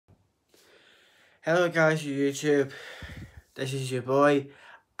Hello guys, YouTube. This is your boy,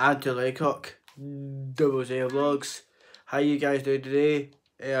 Anthony Laycock, Double Zero Vlogs. How you guys doing today?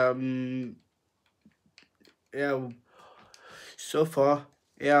 Yeah. So far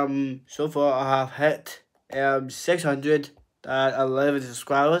I have hit 611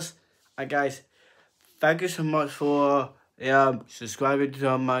 subscribers. And guys, thank you so much for subscribing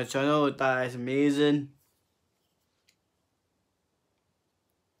to my channel. That is amazing.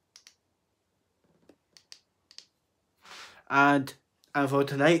 And for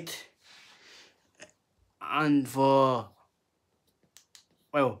tonight, and for,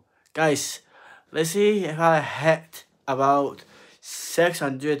 well, guys, let's see if I hit about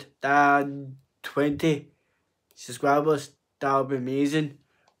 620 subscribers. That would be amazing.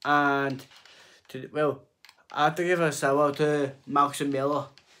 And I have to give a shout out to Maxo.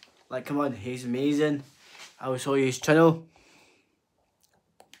 Like, come on, he's amazing. I will show you his channel.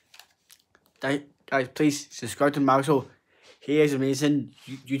 Guys, please subscribe to Maxo. He is amazing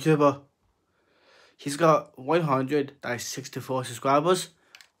YouTuber. He's got 164 subscribers.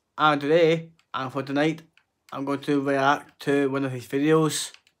 And today, and for tonight, I'm going to react to one of his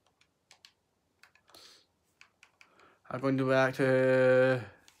videos. I'm going to react to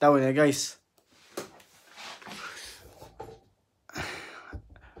that one there, guys.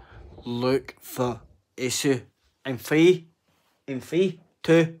 Look for issue in 3,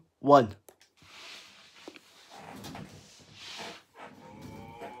 2, 1.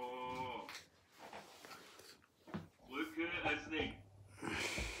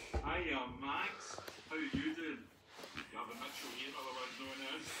 Hi, Max. How are you doing? You have a Maxo here, otherwise known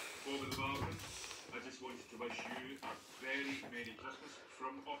as Bobby the Barber. I just wanted to wish you a very Merry Christmas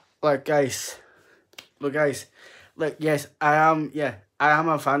from us. Look, yes, I am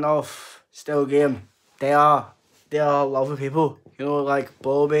a fan of Still Game. They are lovely people, you know, like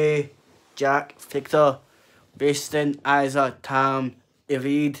Bobby, Jack, Victor, Baston, Isaac, Tam,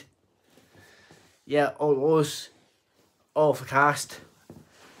 Evid. Yeah, all those, all the cast.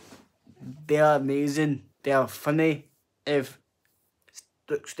 They are amazing. They are funny. If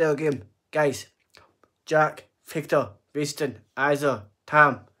Still Game, guys, Jack, Victor, Baston, Isaac,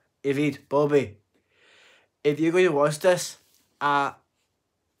 Tam, Evid, Bobby. If you're going to watch this, I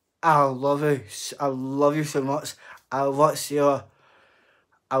love you. I love you so much. I watch your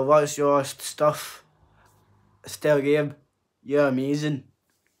stuff. Still Game, you're amazing.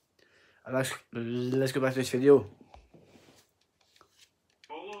 And let's go back to this video.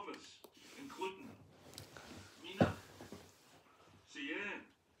 All of us, including Mina. So yeah,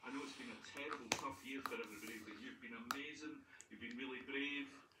 I know it's been a terrible, tough year for everybody, but you've been amazing. You've been really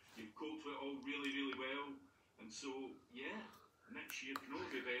brave. You've coped with it all really, really well. And so, yeah, next year can only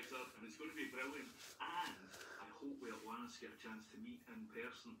be better, and it's going to be brilliant. And I hope we at last get a chance to meet in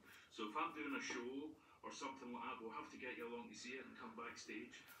person. So if I'm doing a show or something like that, we'll have to get you along to see it and come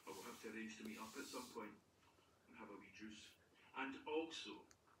backstage, or we'll have to arrange to meet up at some point and have a wee juice. And also,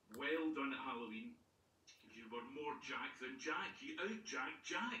 well done at Halloween. You were more Jack than Jack. You out-Jack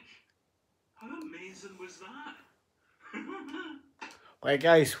Jack. How amazing was that? Right,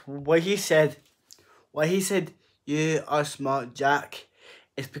 guys, what he said, you are smart, Jack.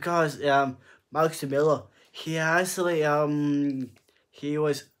 It's because Maxo Miller, he actually it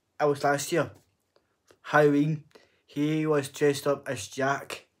was last year, Halloween. He was dressed up as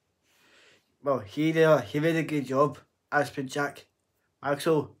Jack. Well, he made a good job as per Jack.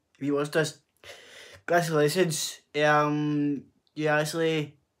 Maxo, if you watched this, congratulations. You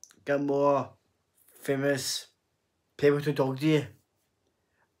actually got more famous people to talk to you.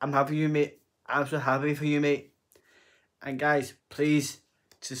 I'm happy for you, mate. I'm so happy for you, mate. And guys, please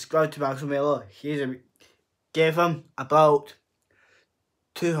subscribe to Maxo Miller. Give him about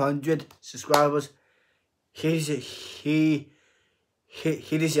 200 subscribers. He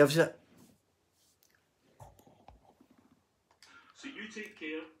deserves it. So you take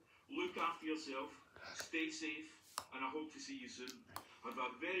care, look after yourself, stay safe, and I hope to see you soon. Have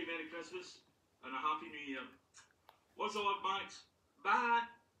a very Merry Christmas and a Happy New Year. Lots of love, Max. Bye.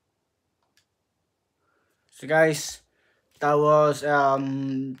 So guys, that was all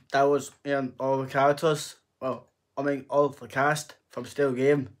the characters. Well, I mean all of the cast from Still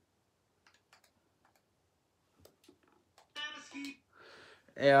Game.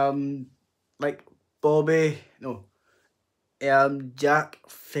 Like Bobby, no, Jack,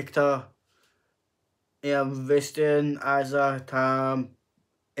 Victor, Viston, Isaac, Tam,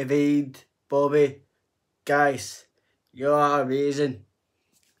 Evade, Bobby. Guys, you are amazing.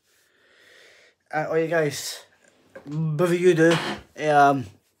 All you guys, whatever you do,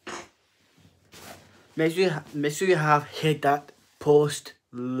 make sure you have hit that post,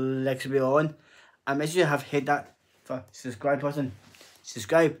 like to be on, And make sure you have hit that for subscribe button.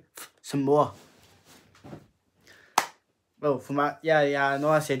 Subscribe some more. Well, for my I know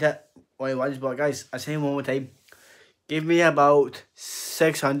I said it only once, but guys, I say it one more time. Give me about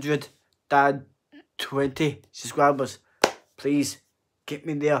 620 subscribers. Please get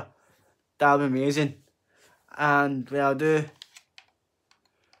me there. That'll be amazing. And when I do,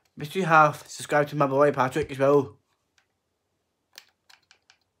 make sure you have subscribed to my boy Patrick as well.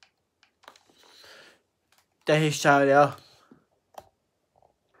 There's his channel there.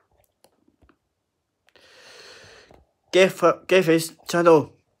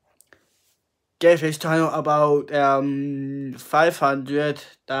 Give his channel about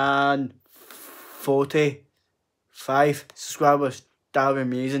 545 subscribers. That'll be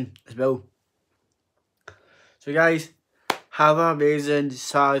amazing as well. So guys, have an amazing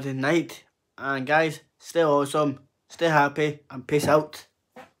Saturday night, and guys, stay awesome, stay happy, and peace out.